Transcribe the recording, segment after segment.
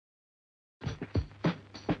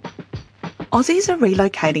Aussies are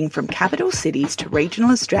relocating from capital cities to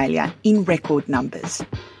regional Australia in record numbers.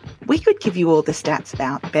 We could give you all the stats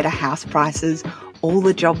about better house prices, all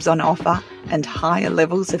the jobs on offer, and higher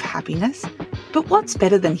levels of happiness. But what's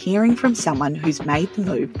better than hearing from someone who's made the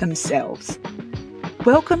move themselves?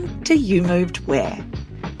 Welcome to You Moved Where,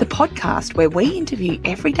 the podcast where we interview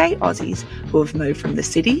everyday Aussies who have moved from the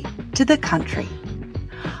city to the country.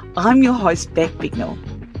 I'm your host, Beck Bignell,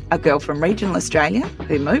 a girl from regional Australia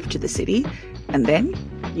who moved to the city and then,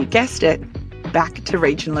 you guessed it, back to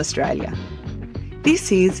regional Australia.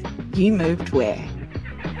 This is You Moved Where.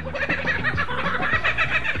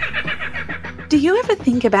 Do you ever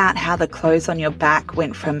think about how the clothes on your back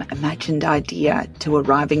went from imagined idea to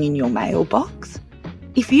arriving in your mailbox?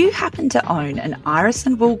 If you happen to own an iris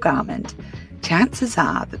and wool garment, chances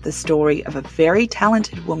are that the story of a very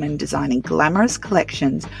talented woman designing glamorous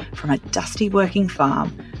collections from a dusty working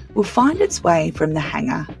farm will find its way from the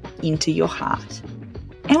hanger into your heart.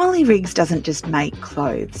 Emily Riggs doesn't just make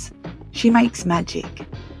clothes, she makes magic,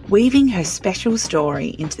 weaving her special story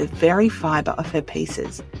into the very fibre of her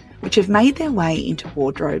pieces, which have made their way into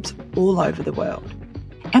wardrobes all over the world.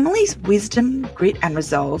 Emily's wisdom, grit and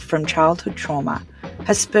resolve from childhood trauma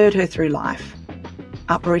has spurred her through life,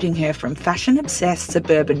 uprooting her from fashion-obsessed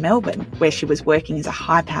suburban Melbourne, where she was working as a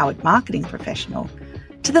high-powered marketing professional,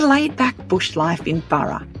 to the laid-back bush life in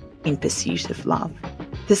Burra in pursuit of love.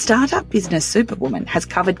 The startup business Superwoman has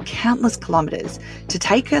covered countless kilometres to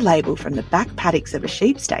take her label from the back paddocks of a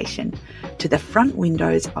sheep station to the front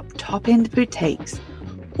windows of top-end boutiques,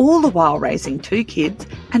 all the while raising 2 kids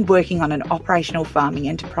and working on an operational farming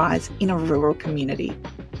enterprise in a rural community.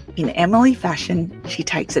 In Emily fashion, she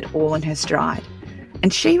takes it all in her stride.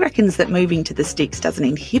 And she reckons that moving to the sticks doesn't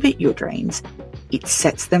inhibit your dreams, it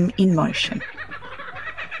sets them in motion.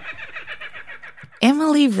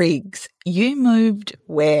 Emily Riggs, you moved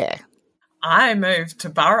where? I moved to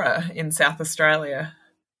Burra in South Australia.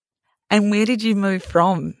 And where did you move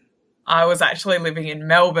from? I was actually living in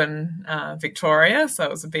Melbourne, Victoria, so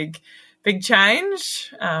it was a big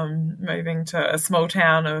change, moving to a small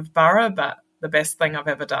town of Burra, but the best thing I've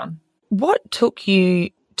ever done. What took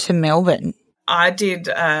you to Melbourne?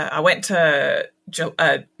 I went to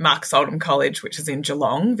Marcus Oldham College, which is in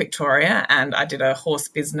Geelong, Victoria, and I did a horse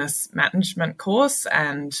business management course.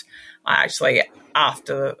 And I actually,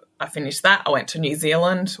 after I finished that, I went to New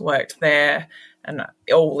Zealand, worked there, and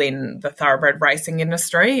all in the thoroughbred racing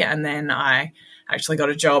industry. And then I actually got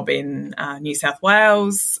a job in New South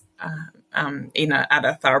Wales at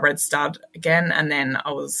a thoroughbred stud again. And then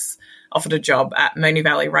I was offered a job at Moonee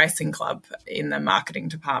Valley Racing Club in the marketing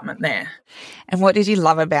department there. And what did you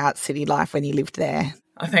love about city life when you lived there?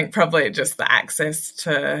 I think probably just the access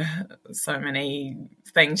to so many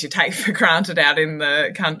things you take for granted out in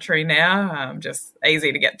the country now. Just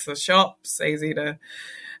easy to get to the shops, easy to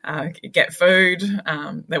get food.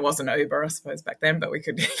 There wasn't Uber, I suppose, back then, but we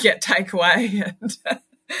could get takeaway and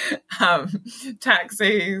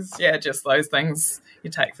taxis. Yeah, just those things you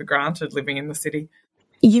take for granted living in the city.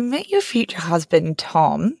 You met your future husband,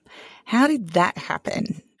 Tom. How did that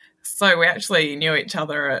happen? So we actually knew each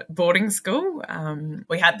other at boarding school.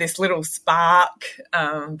 We had this little spark,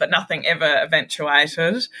 but nothing ever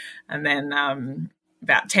eventuated. And then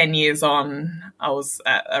about 10 years on, I was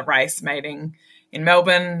at a race meeting in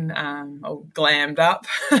Melbourne, all glammed up,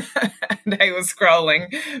 and he was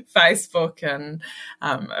scrolling Facebook, and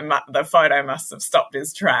the photo must have stopped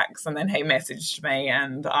his tracks. And then he messaged me,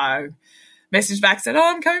 and I messaged back, said,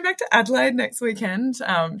 I'm coming back to Adelaide next weekend. Do you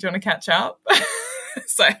want to catch up?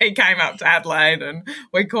 So he came up to Adelaide and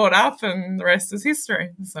we caught up, and the rest is history.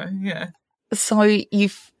 So, yeah. So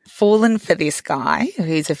you've fallen for this guy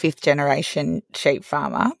who's a 5th generation sheep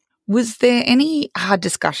farmer. Was there any hard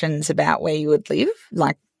discussions about where you would live,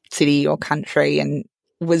 like city or country, and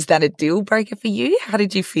was that a deal breaker for you? How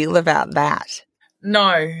did you feel about that?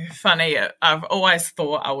 No, funny. I've always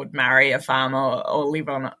thought I would marry a farmer or live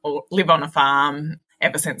on a farm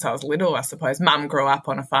ever since I was little, I suppose. Mum grew up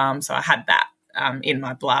on a farm, so I had that in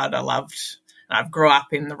my blood. I've grew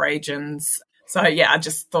up in the regions. So, yeah, I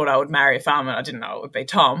just thought I would marry a farmer. I didn't know it would be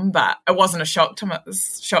Tom, but it wasn't a shock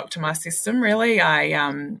to my system, really.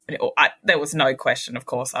 There was no question, of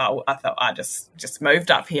course. I thought I just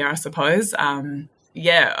moved up here, I suppose.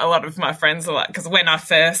 Yeah, a lot of my friends are like, because when I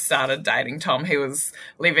first started dating Tom, he was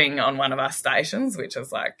living on one of our stations, which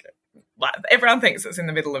is like everyone thinks it's in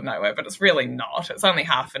the middle of nowhere, but it's really not. It's only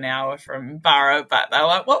half an hour from Burra. But they're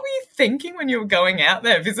like, what were you thinking when you were going out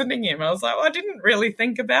there visiting him? I was like, well, I didn't really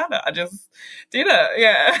think about it. I just did it.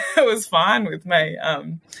 Yeah, it was fine with me.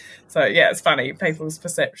 So, yeah, it's funny, people's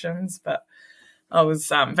perceptions, but I was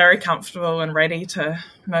very comfortable and ready to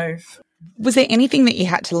move. Was there anything that you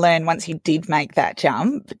had to learn once you did make that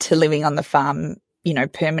jump to living on the farm,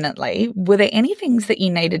 permanently? Were there any things that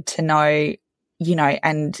you needed to know,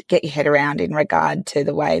 and get your head around in regard to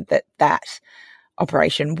the way that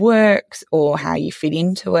operation works or how you fit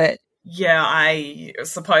into it? Yeah, I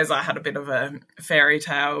suppose I had a bit of a fairy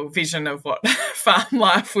tale vision of what farm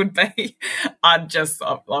life would be. I'd just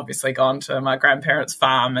obviously gone to my grandparents'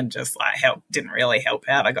 farm and just didn't really help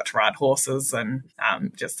out. I got to ride horses and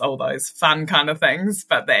just all those fun kind of things.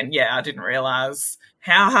 But then, I didn't realise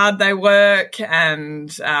how hard they work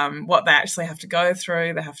and what they actually have to go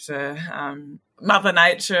through. They have to Mother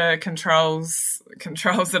Nature controls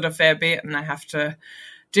it a fair bit, and they have to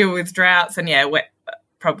deal with droughts. And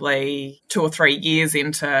probably 2 or 3 years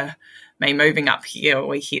into me moving up here,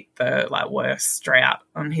 we hit the worst drought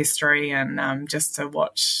on history, and just to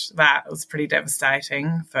watch that was pretty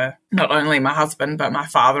devastating for not only my husband but my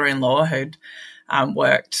father-in-law, who'd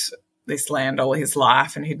worked this land all his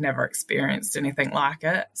life and he'd never experienced anything like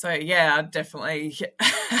it. So I definitely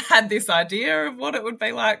had this idea of what it would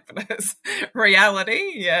be like, but it's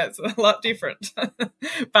reality, it's a lot different.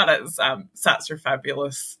 But it's such a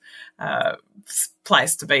fabulous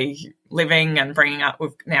place to be living and bringing up.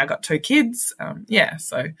 We've now got 2 kids,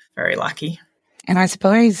 so very lucky. And I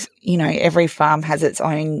suppose, every farm has its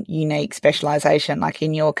own unique specialisation. Like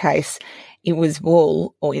in your case, it was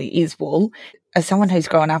wool, or it is wool. As someone who's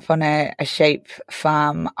grown up on a sheep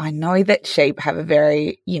farm, I know that sheep have a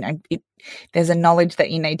very, there's a knowledge that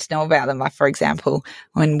you need to know about them. Like, for example,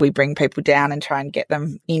 when we bring people down and try and get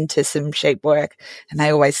them into some sheep work, and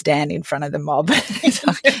they always stand in front of the mob.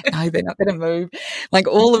 No, they're not going to move. Like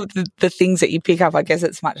all of the things that you pick up, I guess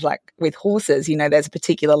it's much like with horses, there's a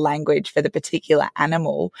particular language for the particular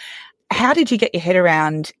animal. How did you get your head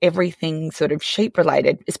around everything sort of sheep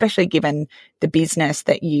related, especially given the business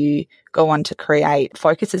that you go on to create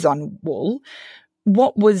focuses on wool?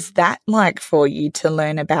 What was that like for you to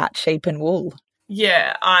learn about sheep and wool?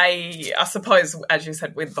 Yeah, I suppose, as you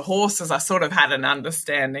said, with the horses, I sort of had an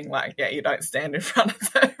understanding, you don't stand in front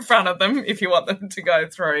of them if you want them to go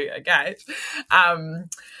through a gate.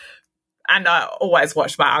 And I always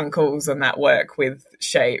watch my uncles and that work with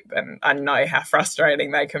sheep, and I know how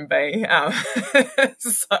frustrating they can be.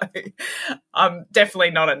 So I'm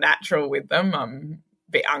definitely not a natural with them. I'm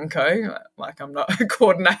a bit unco, I'm not a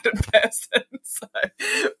coordinated person.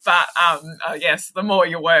 But yes, the more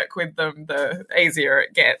you work with them, the easier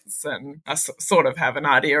it gets, and I sort of have an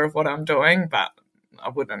idea of what I'm doing, but I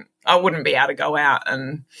wouldn't be able to go out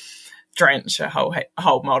and drench a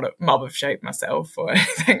whole mob of sheep myself or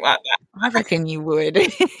anything like that. I reckon you would,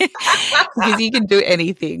 because you can do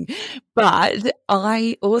anything. But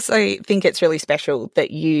I also think it's really special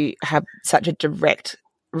that you have such a direct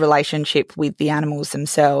relationship with the animals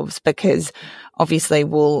themselves, because obviously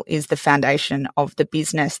wool is the foundation of the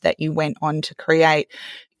business that you went on to create.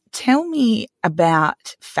 Tell me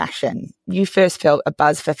about fashion. You first felt a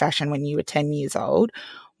buzz for fashion when you were 10 years old.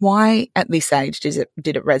 Why at this age did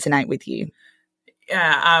it resonate with you?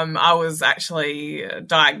 Yeah, I was actually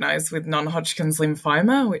diagnosed with non-Hodgkin's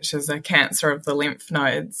lymphoma, which is a cancer of the lymph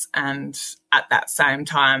nodes. And at that same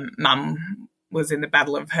time, Mum was in the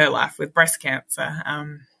battle of her life with breast cancer.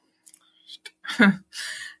 The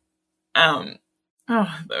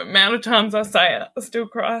amount of times I say it, I still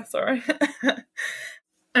cry, sorry.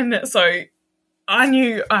 And so I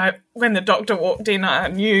knew, when the doctor walked in, I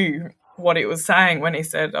knew what he was saying when he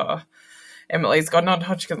said, Emily's got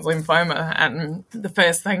non-Hodgkin's lymphoma. And the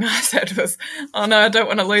first thing I said was, oh no, I don't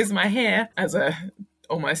want to lose my hair, as a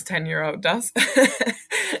almost 10-year-old does.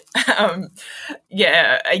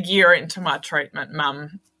 A year into my treatment,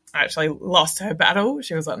 Mum actually lost her battle.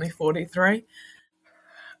 She was only 43.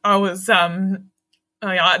 I was,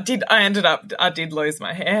 I did lose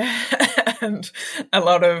my hair. And a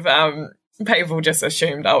lot of people just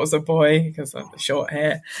assumed I was a boy because of the short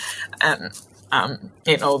hair and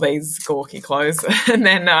in all these gawky clothes and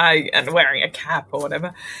wearing a cap or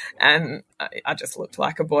whatever, and I just looked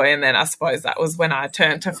like a boy. And then I suppose that was when I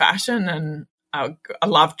turned to fashion, and I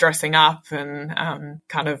loved dressing up, and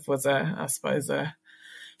kind of was a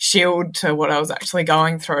shield to what I was actually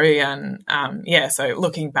going through. And so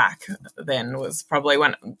looking back then was probably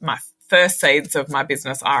when my first seeds of my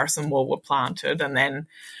business, Iris and Wool, were planted. And then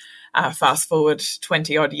fast forward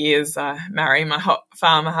 20 odd years, I marry my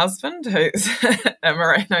farmer husband, who's a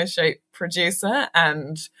merino sheep producer,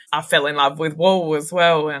 and I fell in love with wool as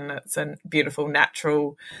well. And it's a beautiful,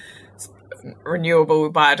 natural,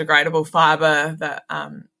 renewable, biodegradable fibre that,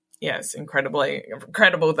 it's incredible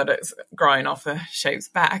that it's grown off a sheep's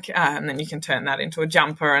back, and then you can turn that into a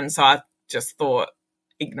jumper. And so I just thought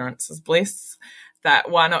ignorance is bliss. that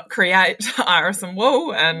why not create Iris and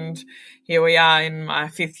Wool? And here we are in my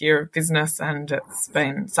 5th year of business, and it's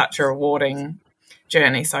been such a rewarding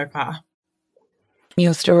journey so far.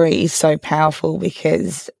 Your story is so powerful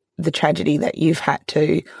because the tragedy that you've had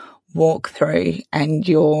to walk through and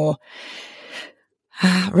your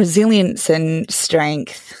resilience and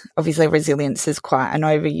strength. Obviously, resilience is quite an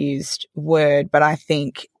overused word, but I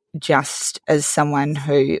think just as someone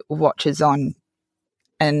who watches on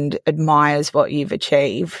and admires what you've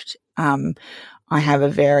achieved, I have a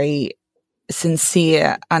very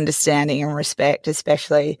sincere understanding and respect,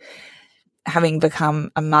 especially having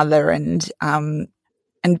become a mother, and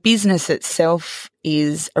business itself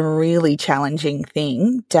is a really challenging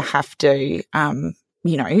thing to have to,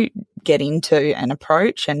 get into and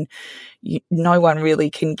approach, and no one really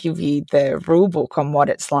can give you the rule book on what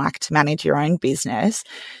it's like to manage your own business.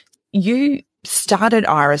 You started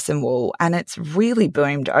Iris and Wool, and it's really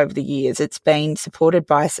boomed over the years. It's been supported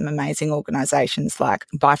by some amazing organisations like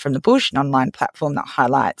Buy From The Bush, an online platform that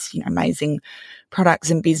highlights, amazing products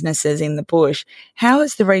and businesses in the bush. How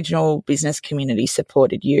has the regional business community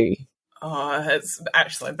supported you? Oh, it's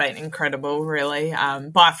actually been incredible, really.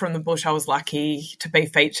 Buy From The Bush, I was lucky to be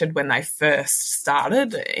featured when they first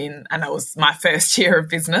started and it was my first year of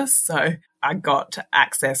business. So I got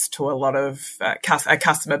access to a lot of a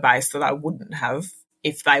customer base that I wouldn't have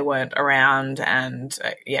if they weren't around, and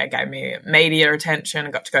gave me media attention.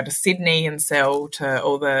 I got to go to Sydney and sell to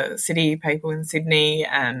all the city people in Sydney,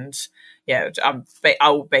 and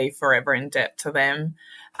I'll be forever in debt to them.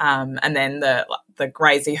 And then the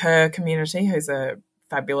Grazy Her community, who's a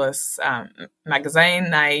fabulous magazine,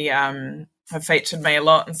 they have featured me a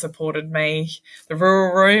lot and supported me. The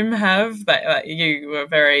Rural Room you were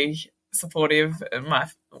very supportive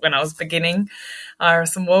when I was beginning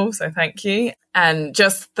Iris and Wool, so thank you. And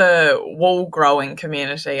just the wool growing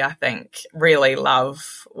community, I think, really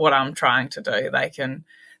love what I'm trying to do. They can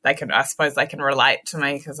I suppose they can relate to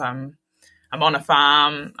me because I'm on a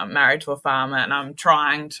farm, I'm married to a farmer, and I'm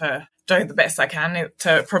trying to do the best I can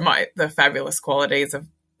to promote the fabulous qualities of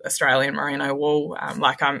Australian merino wool. I'm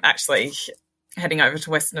actually heading over to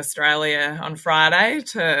Western Australia on Friday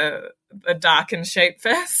to the Darkin Sheep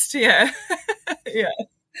Fest. Yeah.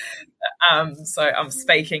 So I'm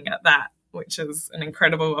speaking at that, which is an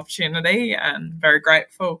incredible opportunity and very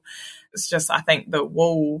grateful. It's just, I think the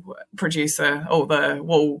wool producer, all the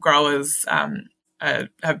wool growers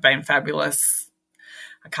have been fabulous.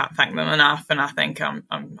 I can't thank them enough, and I think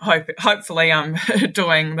hopefully I'm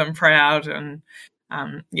doing them proud and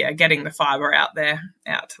getting the fibre out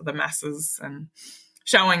to the masses and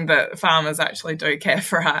showing that farmers actually do care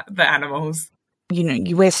for the animals.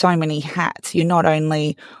 You wear so many hats. You're not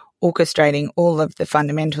only orchestrating all of the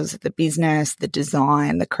fundamentals of the business, the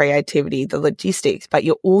design, the creativity, the logistics, but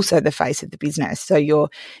you're also the face of the business. So you're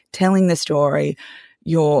telling the story,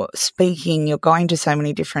 you're speaking, you're going to so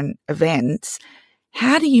many different events.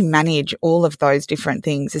 How do you manage all of those different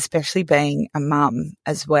things, especially being a mum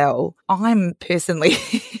as well? I'm personally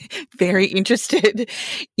very interested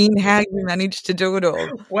in how you manage to do it all.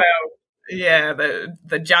 Well, yeah,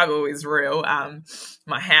 the juggle is real.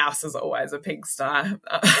 My house is always a pigsty.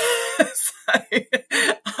 So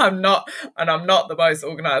I'm not the most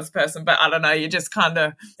organised person, but I don't know, it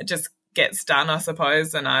just gets done, I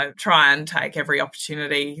suppose, and I try and take every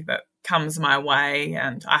opportunity that comes my way.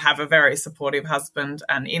 And I have a very supportive husband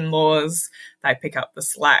and in-laws. They pick up the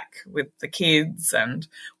slack with the kids, and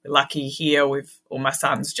we're lucky here. All my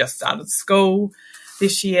sons just started school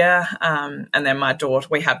this year, and then my daughter,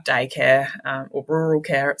 we have daycare, or rural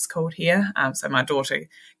care it's called here. So my daughter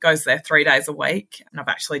goes there 3 days a week, and I've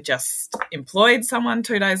actually just employed someone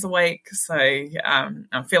 2 days a week. So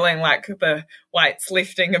I'm feeling like the weight's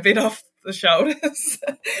lifting a bit off the shoulders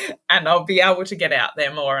and I'll be able to get out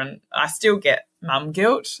there more. And I still get mum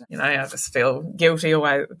guilt. I just feel guilty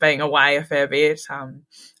being away a fair bit.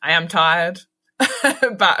 I am tired.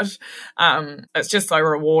 But it's just so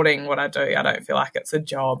rewarding what I do. I don't feel like it's a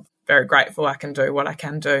job. Very grateful I can do what I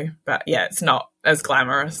can do. But yeah, it's not as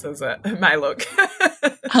glamorous as it may look.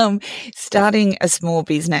 Starting a small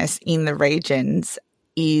business in the regions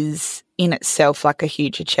is in itself like a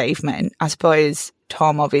huge achievement. I suppose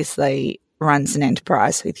Tom obviously runs an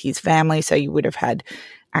enterprise with his family, so you would have had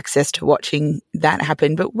access to watching that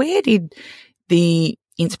happen. But where did the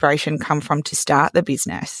inspiration come from to start the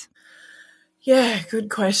business? Yeah,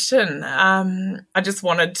 good question. I just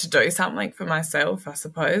wanted to do something for myself, I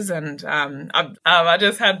suppose, and I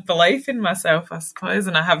just had belief in myself, I suppose,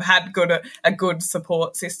 and I have had a good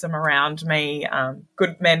support system around me,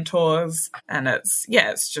 good mentors, and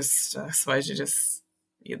it's just, I suppose you just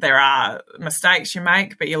there are mistakes you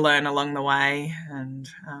make, but you learn along the way. And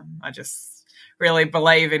I just really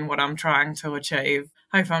believe in what I'm trying to achieve.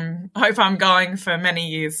 Hope I'm going for many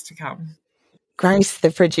years to come. Grace,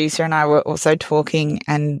 the producer, and I were also talking,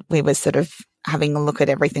 and we were sort of having a look at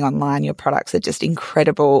everything online. Your products are just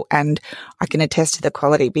incredible, and I can attest to the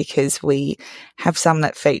quality because we have some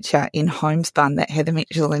that feature in Homespun that Heather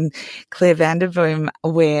Mitchell and Claire Vanderboom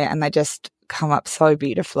wear, and they just come up so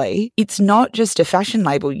beautifully. It's not just a fashion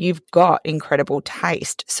label. You've got incredible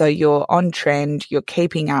taste. So you're on trend. You're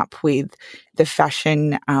keeping up with the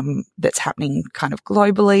fashion that's happening kind of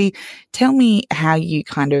globally. Tell me how you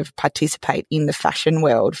kind of participate in the fashion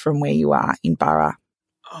world from where you are in Burra.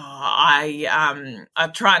 I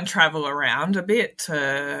try and travel around a bit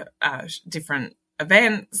to different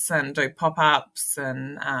events and do pop-ups,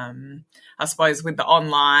 and I suppose with the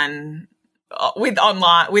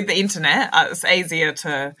internet, it's easier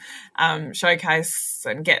to showcase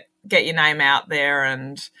and get your name out there,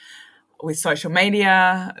 and with social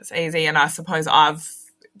media, it's easy. And I suppose I've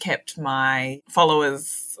kept my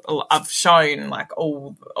followers. I've shown like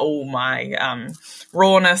all my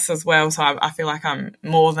rawness as well. So I feel like I'm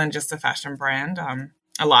more than just a fashion brand. I'm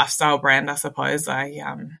a lifestyle brand, I suppose. I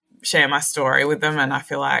share my story with them, and I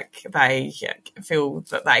feel like they feel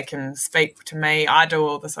that they can speak to me. I do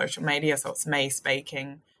all the social media, so it's me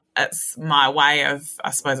speaking. It's my way of,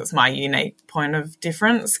 I suppose it's my unique point of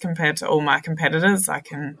difference compared to all my competitors. I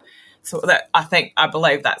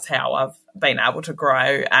believe that's how I've been able to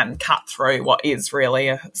grow and cut through what is really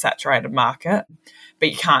a saturated market.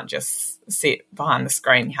 But you can't just sit behind the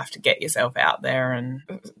screen. You have to get yourself out there. And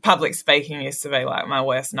public speaking used to be like my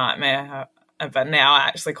worst nightmare, but now I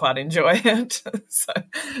actually quite enjoy it. So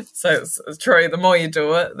it's true. The more you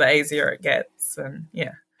do it, the easier it gets. And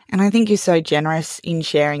yeah. And I think you're so generous in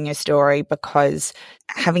sharing your story, because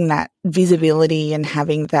having that visibility and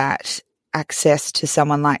having that access to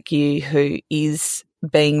someone like you who is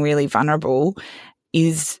being really vulnerable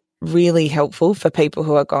is really helpful for people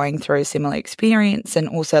who are going through a similar experience. And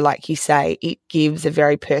also, like you say, it gives a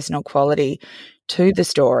very personal quality to the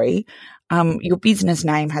story. Your business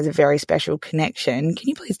name has a very special connection. Can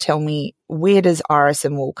you please tell me, where does Iris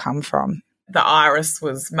and Wool come from? The iris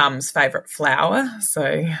was Mum's favourite flower,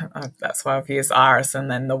 so that's why I've used iris,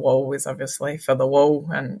 and then the wool is obviously for the wool,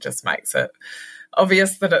 and just makes it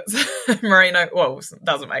obvious that it's merino. Well, it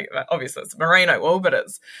doesn't make it obvious it's merino wool, but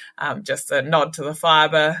it's just a nod to the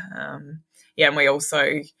fibre. And we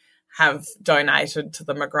also have donated to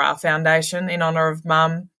the McGrath Foundation in honour of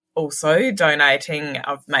Mum. Also donating,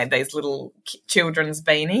 I've made these little children's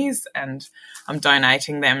beanies, and I'm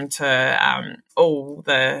donating them to all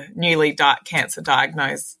the newly cancer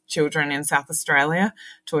diagnosed children in South Australia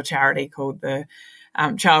to a charity called the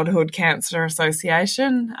Childhood Cancer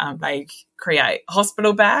Association. They create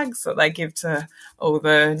hospital bags that they give to all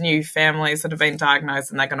the new families that have been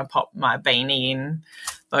diagnosed, and they're going to pop my beanie in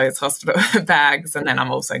those hospital bags, and then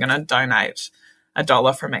I'm also going to donate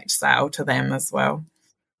 $1 from each sale to them as well.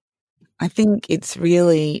 I think it's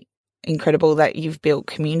really incredible that you've built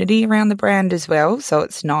community around the brand as well. So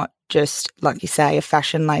it's not just, like you say, a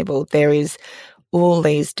fashion label. There is all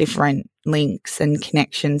these different links and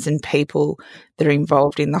connections and people that are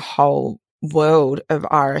involved in the whole world of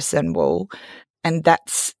Iris and Wool. And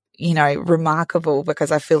that's, remarkable,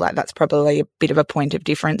 because I feel like that's probably a bit of a point of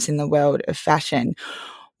difference in the world of fashion.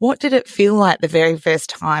 What did it feel like the very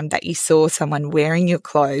first time that you saw someone wearing your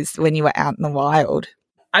clothes when you were out in the wild?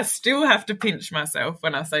 I still have to pinch myself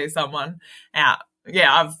when I see someone out.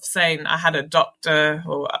 Yeah, I had a doctor,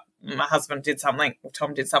 or my husband did something, or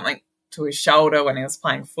Tom did something to his shoulder when he was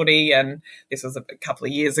playing footy, and this was a couple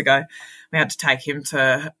of years ago. We had to take him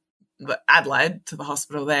to Adelaide, to the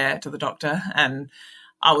hospital there, to the doctor, and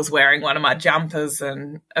I was wearing one of my jumpers,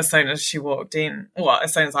 and as soon as I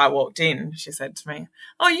walked in, she said to me,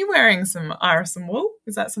 "Oh, are you wearing some Iris and Wool?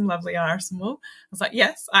 Is that some lovely Iris and Wool?" I was like,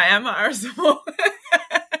 "Yes, I am Iris and Wool."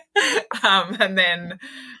 And then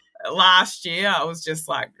last year I was just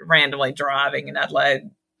like randomly driving in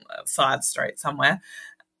Adelaide, side street somewhere,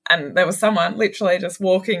 and there was someone literally just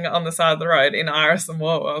walking on the side of the road in Iris and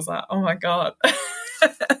Wool. I was like, oh my God.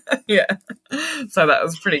 Yeah. So that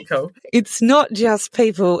was pretty cool. It's not just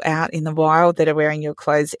people out in the wild that are wearing your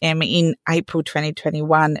clothes, Em. In April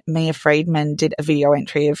 2021, Mia Friedman did a video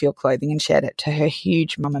entry of your clothing and shared it to her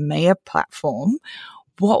huge Mamamia platform.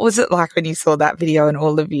 What was it like when you saw that video and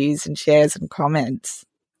all the views and shares and comments?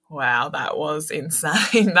 Wow, that was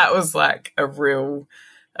insane. That was like a real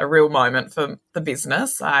moment for the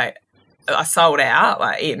business. I sold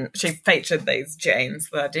out. She featured these jeans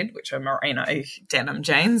that I did, which are merino denim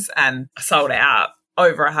jeans, and I sold out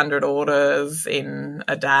over 100 orders in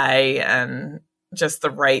a day, and just the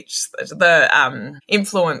reach, the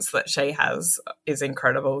influence that she has is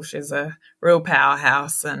incredible. She's a real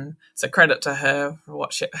powerhouse, and it's a credit to her for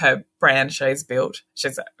what her brand she's built.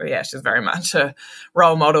 She's very much a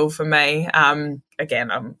role model for me.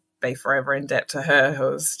 Again, I'm be forever in debt to her,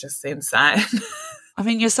 who's just insane. I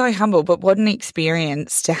mean, you're so humble, but what an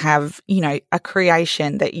experience to have, a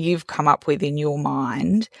creation that you've come up with in your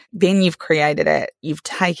mind. Then you've created it, you've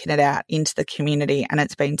taken it out into the community, and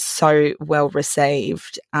it's been so well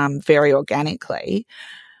received, very organically.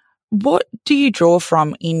 What do you draw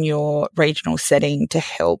from in your regional setting to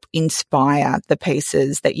help inspire the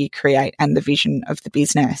pieces that you create and the vision of the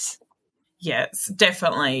business? Yeah, it's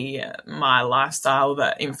definitely my lifestyle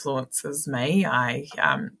that influences me. I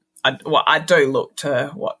do look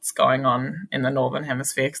to what's going on in the Northern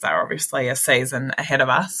Hemisphere because they're obviously a season ahead of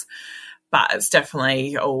us, but it's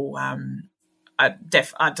definitely all I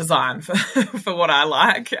design for, for what I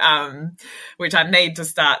like, which I need to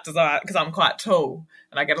start design because I'm quite tall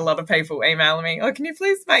and I get a lot of people emailing me, oh, can you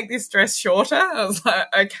please make this dress shorter? I was like,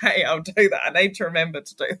 okay, I'll do that. I need to remember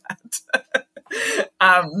to do that.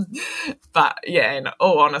 But yeah, in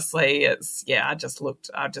all honesty, I just want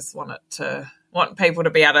people to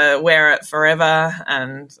be able to wear it forever,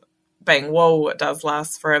 and being wool, it does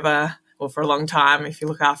last forever or for a long time if you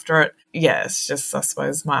look after it. Yeah, it's just, I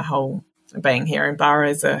suppose, my whole being here in Burra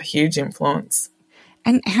is a huge influence.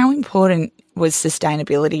 And how important was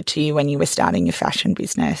sustainability to you when you were starting your fashion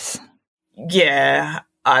business? Yeah,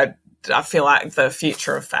 I feel like the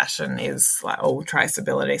future of fashion is like all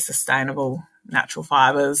traceability, sustainable, natural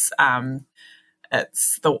fibres.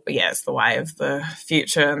 It's the way of the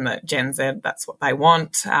future, and that Gen Z, that's what they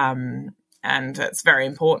want. And it's very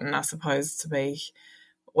important, I suppose, to be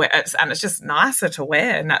where it's just nicer to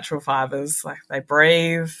wear natural fibres. Like they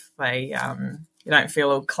breathe, you don't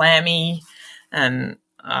feel all clammy, and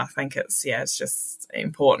I think it's just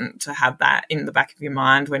important to have that in the back of your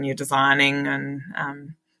mind when you're designing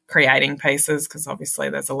and creating pieces, because obviously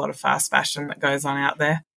there's a lot of fast fashion that goes on out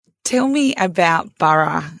there. Tell me about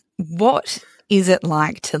Burra. What is it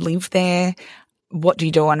like to live there? What do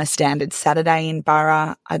you do on a standard Saturday in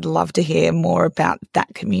Burra? I'd love to hear more about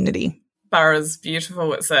that community. Burra's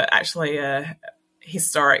beautiful. It's actually a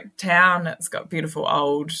historic town. It's got beautiful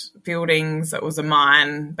old buildings. It was a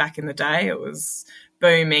mine back in the day. It was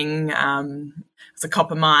booming. It's a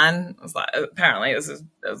copper mine. It was apparently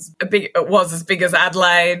it was as big as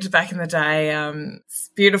Adelaide back in the day. It's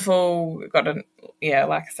beautiful. We've got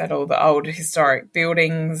like I said, all the old historic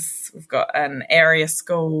buildings. We've got an area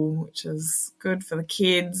school, which is good for the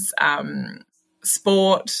kids.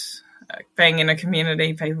 Sport, being in a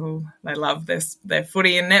community, people, they love their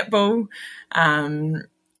footy and netball.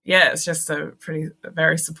 It's just a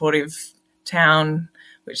very supportive town,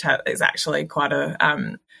 which is actually quite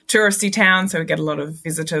a touristy town, so we get a lot of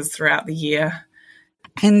visitors throughout the year.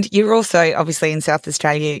 And you're also, obviously, in South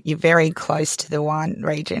Australia, you're very close to the wine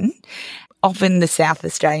region. Often the South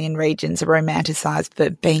Australian regions are romanticised for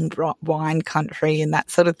being wine country and that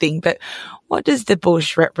sort of thing. But what does the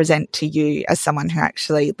bush represent to you as someone who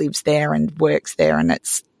actually lives there and works there, and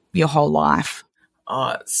it's your whole life?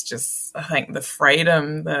 Oh, it's just, I think, the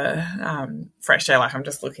freedom, the fresh air. Like I'm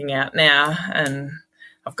just looking out now and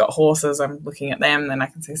I've got horses, I'm looking at them, then I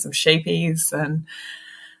can see some sheepies, and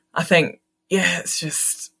I think, it's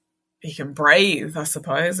just, you can breathe, I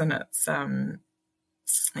suppose, and it's,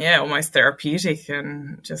 almost therapeutic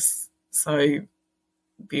and just so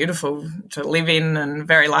beautiful to live in, and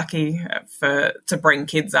very lucky to bring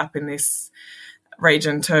kids up in this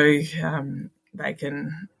region too.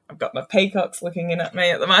 I've got my peacocks looking in at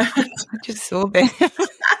me at the moment. I just saw them.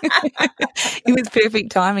 It was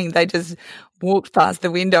perfect timing. They just walked past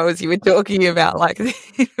the window as you were talking about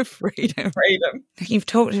freedom. You've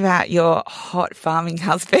talked about your hot farming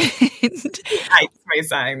husband. He hates me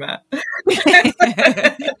saying that.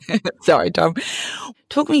 Sorry, Tom.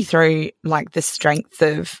 Talk me through the strength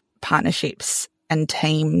of partnerships and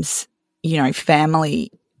teams,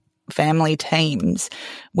 family teams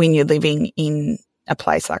when you're living in a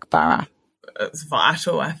place like Burra. It's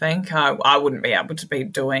vital, I think. I wouldn't be able to be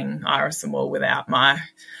doing Iris and Wool without my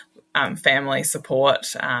family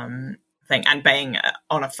support. I think, and being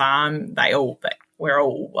on a farm, we're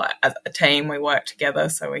all as a team. We work together.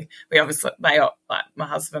 So we obviously, my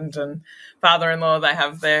husband and father-in-law, they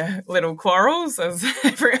have their little quarrels, as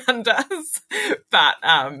everyone does. But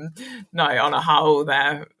no, on a whole,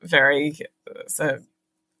 they're very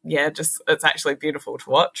it's actually beautiful to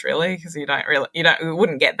watch, really, because you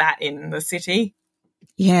wouldn't get that in the city.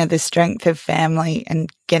 Yeah, the strength of family and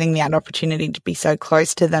getting that opportunity to be so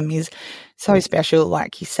close to them is so special,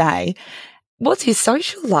 like you say. What's his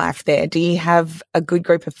social life there? Do you have a good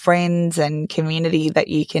group of friends and community that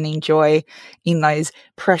you can enjoy in those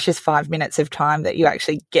precious 5 minutes of time that you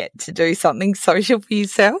actually get to do something social for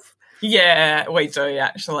yourself? Yeah, we do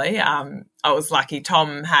actually. I was lucky.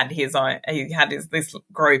 Tom had his own. He had this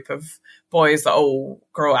group of boys that all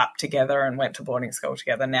grew up together and went to boarding school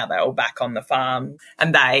together. Now they're all back on the farm,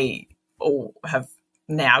 and they all have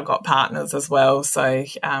now got partners as well. So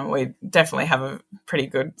we definitely have a pretty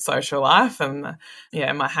good social life. And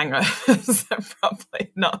my hangovers are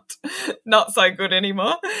probably not so good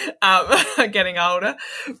anymore. Getting older.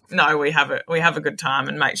 No, we have a good time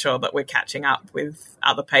and make sure that we're catching up with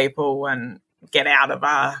other people and get out of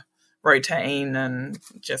our routine and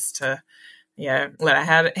just to let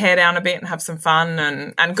our hair down a bit and have some fun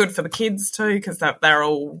and good for the kids too, because they're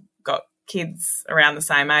all got kids around the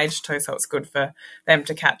same age too, so it's good for them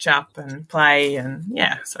to catch up and play, and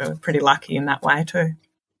so we're pretty lucky in that way too.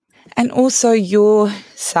 And also you're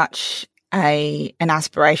such an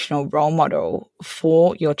aspirational role model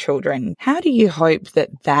for your children. How do you hope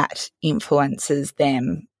that influences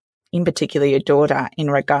them, in particular your daughter, in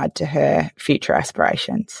regard to her future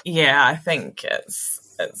aspirations? Yeah, I think it's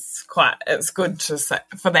good to say,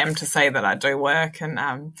 for them to see that I do work,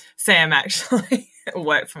 and Sam actually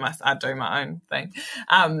work for myself. I do my own thing.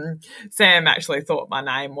 Sam actually thought my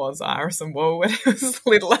name was Iris and Wool when he was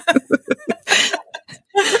little.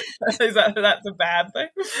 That's a bad thing.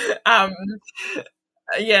 I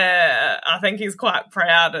think he's quite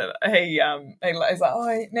proud. He's like,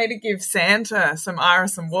 I need to give Santa some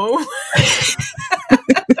Iris and Wool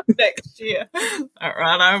next year. All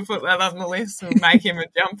right, I'll put that on the list and make him a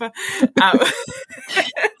jumper.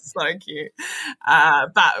 So cute.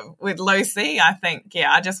 But with Lucy, I think,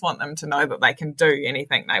 I just want them to know that they can do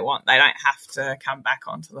anything they want. They don't have to come back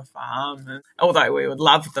onto the farm. And although we would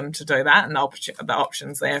love them to do that and the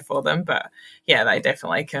options there for them, but they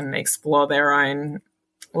definitely can explore their own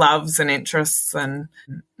loves and interests and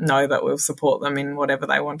know that we'll support them in whatever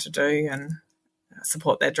they want to do and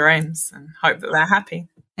support their dreams and hope that they're happy.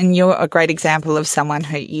 And you're a great example of someone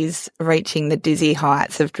who is reaching the dizzy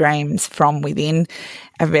heights of dreams from within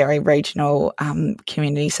a very regional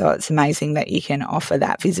community. So it's amazing that you can offer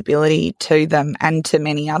that visibility to them and to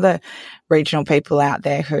many other regional people out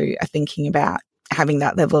there who are thinking about having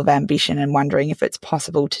that level of ambition and wondering if it's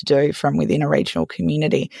possible to do from within a regional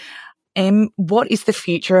community. What is the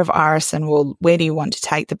future of Iris and Wool? Where do you want to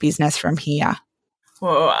take the business from here?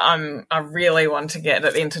 Well, I really want to get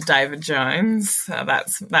it into David Jones.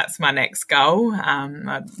 That's my next goal.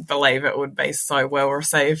 I believe it would be so well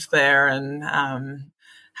received there, and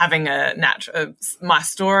having my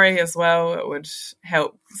story as well, it would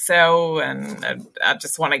help sell. And I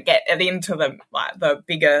just want to get it into the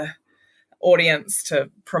bigger audience to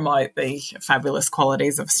promote the fabulous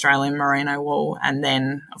qualities of Australian merino wool. And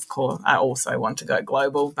then, of course, I also want to go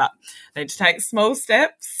global, but I need to take small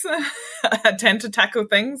steps. I tend to tackle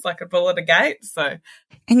things like a bull at a gate.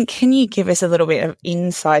 And can you give us a little bit of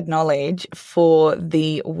inside knowledge for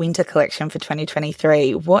the winter collection for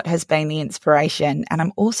 2023? What has been the inspiration? And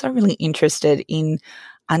I'm also really interested in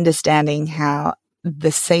understanding how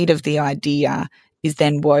the seed of the idea is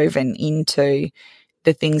then woven into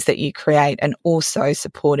the things that you create and also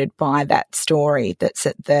supported by that story that's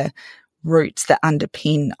at the roots that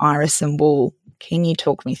underpin Iris and Wool. Can you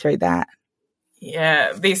talk me through that?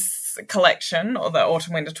 Yeah, this collection, or the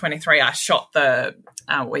Autumn Winter 23, I shot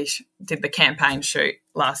we did the campaign shoot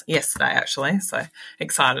yesterday actually, so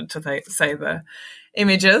excited to see the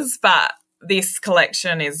images. But this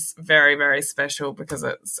collection is very, very special because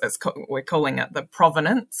we're calling it the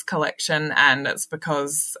Provenance Collection, and it's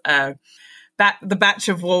because the batch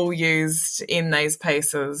of wool used in these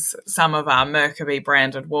pieces, some of our Mercury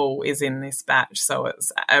branded wool is in this batch. So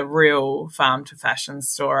it's a real farm to fashion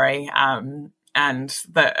story. And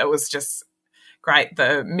it was just great.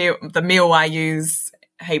 The mill I use,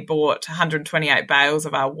 he bought 128 bales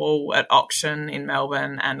of our wool at auction in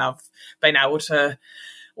Melbourne, and I've been able to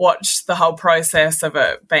watch the whole process of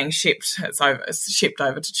it being shipped. It's shipped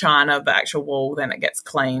over to China, the actual wool, then it gets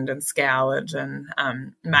cleaned and scoured and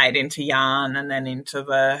made into yarn and then into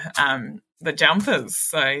the jumpers.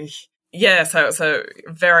 So it's a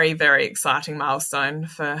very, very exciting milestone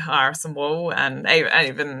for Iris and Wool, and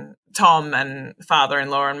even Tom and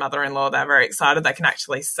father-in-law and mother-in-law, they're very excited. They can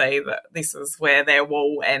actually see that this is where their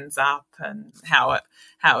wool ends up and how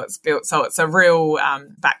it's built. So it's a real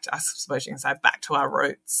back to our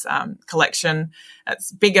roots collection.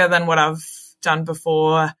 It's bigger than what I've done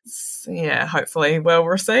before. It's, hopefully well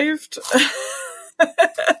received.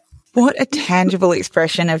 What a tangible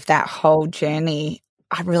expression of that whole journey.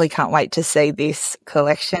 I really can't wait to see this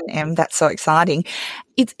collection, Em. That's so exciting.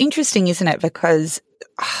 It's interesting, isn't it? Because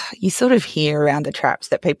you sort of hear around the traps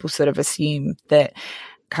that people sort of assume that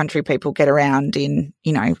country people get around in,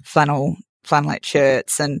 flannelette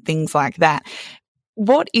shirts and things like that.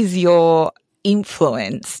 What is your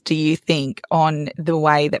influence, do you think, on the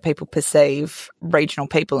way that people perceive regional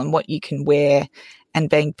people and what you can wear and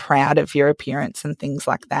being proud of your appearance and things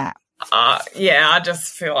like that? I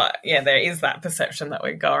just feel like, there is that perception that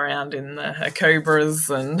we go around in the Akubras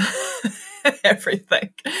and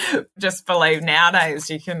everything. Just believe nowadays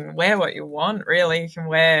you can wear what you want, really. You can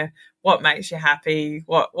wear what makes you happy,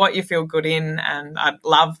 what you feel good in, and I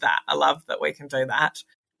love that. I love that we can do that.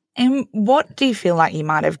 And what do you feel like you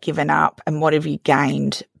might have given up and what have you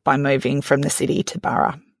gained by moving from the city to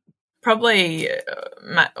Burra? Probably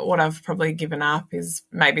what I've probably given up is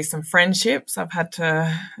maybe some friendships.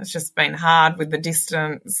 It's just been hard with the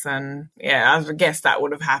distance, and I guess that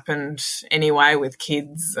would have happened anyway with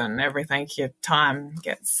kids and everything. Your time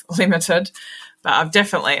gets limited. But I've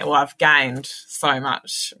gained so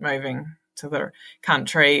much moving to the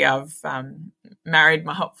country. I've married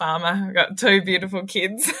my hop farmer. I've got 2 beautiful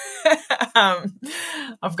kids.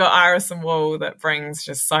 I've got iris and wool that brings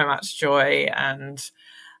just so much joy, and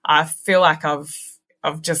I feel like I've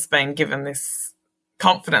just been given this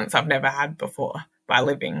confidence I've never had before by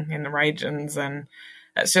living in the regions, and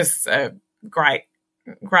it's just a great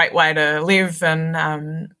way to live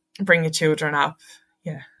and bring your children up.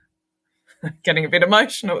 Yeah, getting a bit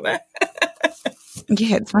emotional there.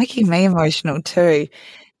 Yeah, it's making me emotional too.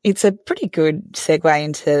 It's a pretty good segue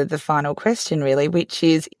into the final question, really, which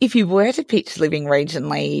is, if you were to pitch living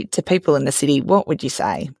regionally to people in the city, what would you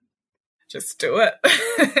say? Just do it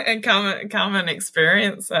and come and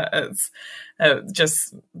experience it. It's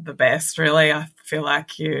just the best, really. I feel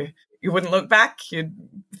like you wouldn't look back. You'd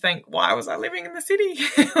think, why was I living in the city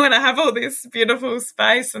when I have all this beautiful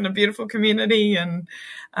space and a beautiful community? And,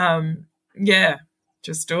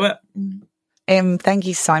 just do it. Em, thank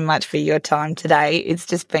you so much for your time today. It's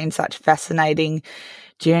just been such a fascinating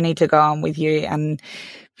journey to go on with you, and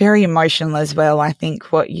very emotional as well. I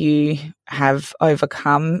think what you have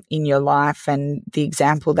overcome in your life and the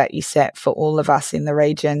example that you set for all of us in the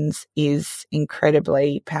regions is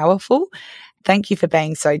incredibly powerful. Thank you for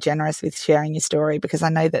being so generous with sharing your story, because I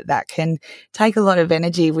know that can take a lot of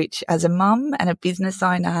energy, which as a mum and a business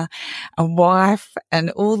owner, a wife,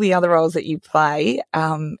 and all the other roles that you play,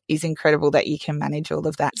 is incredible that you can manage all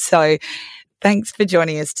of that. So thanks for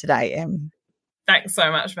joining us today, Em. Thanks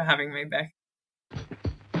so much for having me, Beck.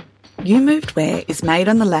 You Moved Where is made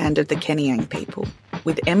on the land of the Kenyang people,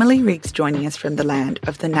 with Emily Riggs joining us from the land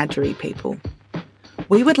of the Ngadjuri people.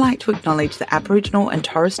 We would like to acknowledge the Aboriginal and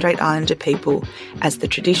Torres Strait Islander people as the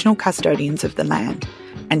traditional custodians of the land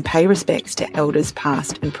and pay respects to elders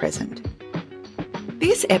past and present.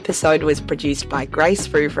 This episode was produced by Grace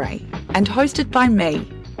Rouvray and hosted by me,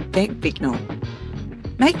 Beck Bignell.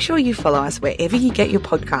 Make sure you follow us wherever you get your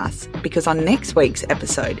podcasts, because on next week's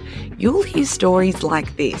episode, you'll hear stories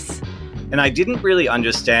like this. And I didn't really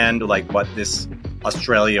understand what this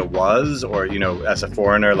Australia was, or, as a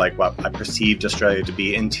foreigner, what I perceived Australia to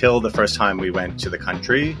be until the first time we went to the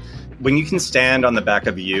country. When you can stand on the back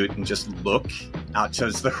of a ute and just look out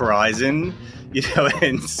towards the horizon,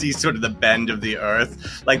 and see sort of the bend of the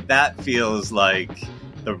earth, that feels like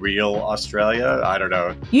the real Australia. I don't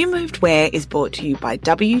know. You Moved Where is brought to you by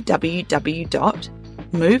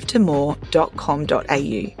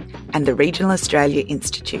www.movetomore.com.au and the Regional Australia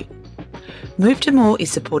Institute. Move to More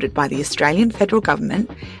is supported by the Australian Federal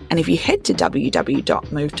Government, and if you head to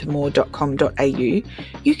www.movetomore.com.au,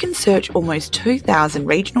 you can search almost 2,000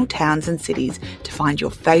 regional towns and cities to find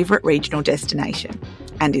your favourite regional destination.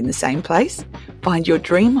 And in the same place, find your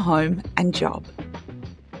dream home and job.